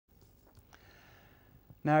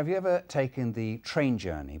Now, have you ever taken the train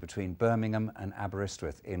journey between Birmingham and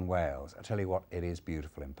Aberystwyth in Wales? I tell you what, it is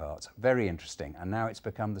beautiful in parts, very interesting, and now it's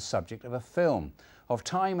become the subject of a film. Of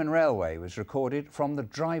Time and Railway was recorded from the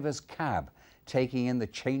driver's cab, taking in the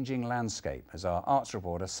changing landscape, as our arts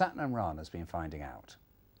reporter Satnam Rana has been finding out.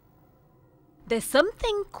 There's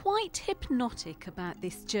something quite hypnotic about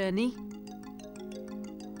this journey.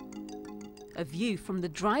 A view from the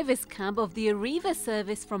driver's cab of the Arriva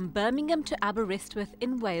service from Birmingham to Aberystwyth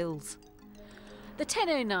in Wales. The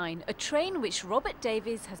 10:09, a train which Robert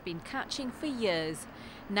Davies has been catching for years.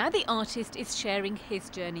 Now the artist is sharing his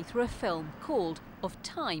journey through a film called Of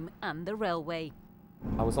Time and the Railway.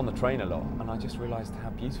 I was on the train a lot and I just realised how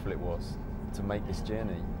beautiful it was to make this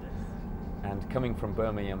journey. And coming from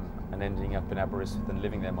Birmingham and ending up in Aberystwyth and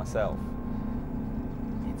living there myself,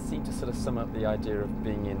 it seemed to sort of sum up the idea of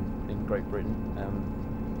being in Great Britain,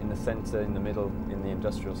 in the centre, in the middle, in the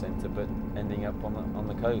industrial centre, but ending up on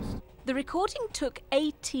the coast. The recording took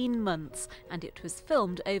 18 months and it was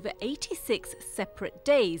filmed over 86 separate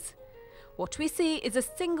days. What we see is a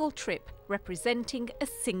single trip representing a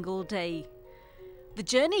single day. The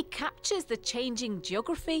journey captures the changing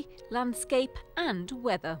geography, landscape and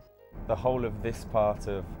weather. The whole of this part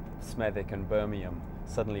of Smethwick and Birmingham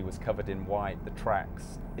suddenly was covered in white, the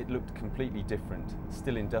tracks. It looked completely different,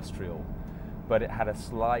 still industrial, but it had a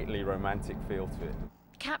slightly romantic feel to it.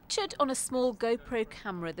 Captured on a small GoPro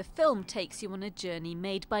camera, the film takes you on a journey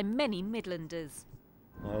made by many Midlanders.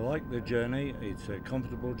 I like the journey, it's a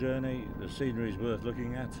comfortable journey, the scenery is worth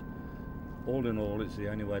looking at. All in all, it's the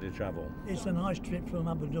only way to travel. It's a nice trip from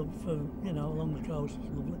Aberystwyth, along the coast,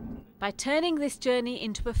 it's lovely. By turning this journey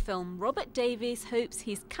into a film, Robert Davies hopes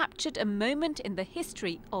he's captured a moment in the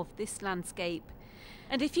history of this landscape.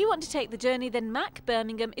 And if you want to take the journey, then Mac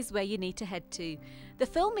Birmingham is where you need to head to. The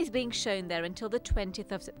film is being shown there until the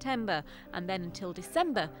 20th of September and then until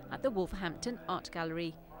December at the Wolverhampton Art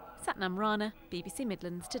Gallery. Satnam Rana, BBC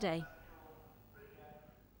Midlands Today.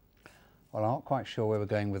 Well, I'm not quite sure where we're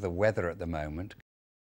going with the weather at the moment.